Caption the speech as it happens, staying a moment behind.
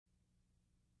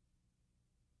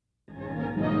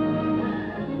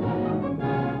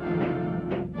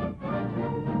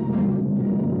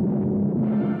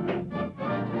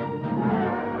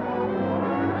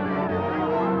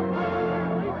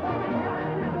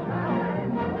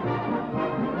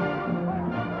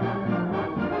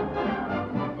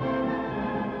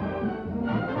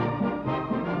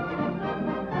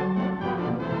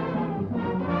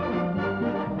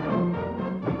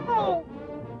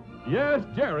Yes,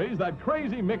 Jerry's that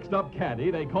crazy mixed-up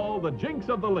caddy they call the Jinx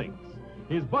of the Links.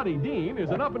 His buddy Dean is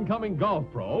an up-and-coming golf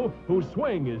pro whose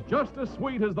swing is just as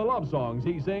sweet as the love songs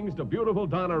he sings to beautiful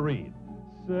Donna Reed.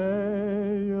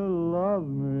 Say you love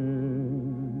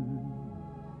me,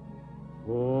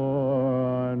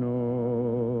 for I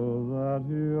know that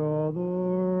you're the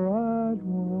right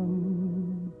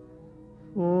one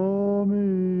for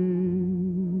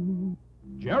me.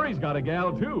 Jerry's got a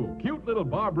gal, too, cute little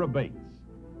Barbara Bates.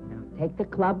 Now take the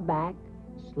club back,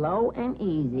 slow and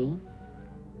easy.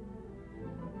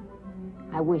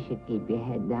 I wish you'd keep your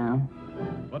head down.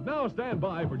 But now stand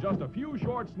by for just a few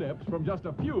short snips from just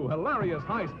a few hilarious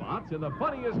high spots in the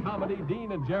funniest comedy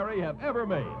Dean and Jerry have ever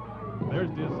made. There's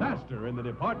disaster in the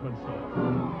department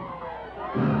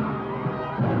store.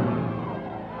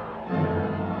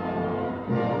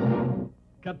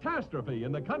 Catastrophe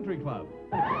in the country club.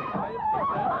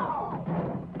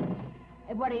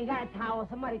 Hey, buddy, you got a towel?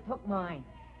 Somebody took mine.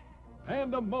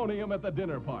 Pandemonium at the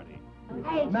dinner party.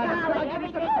 Hey, Charlie,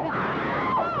 everything...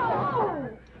 Oh!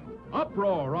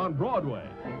 Uproar on Broadway.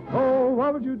 Oh,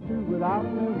 what would you do without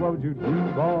me? What would you do,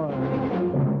 boy?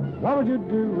 What would you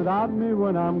do without me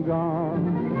when I'm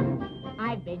gone?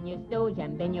 I've been your stooge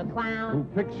and been your Who clown.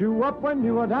 picks you up when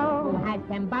you are Who down? has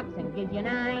 $10 and gives you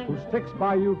 9. Who sticks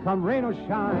by you come rain or Who's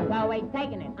shine? always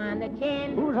taking it on the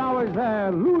chin. Who's always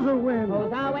there, lose or win?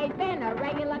 Who's always been a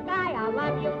regular guy. I'll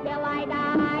love you till I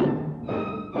die.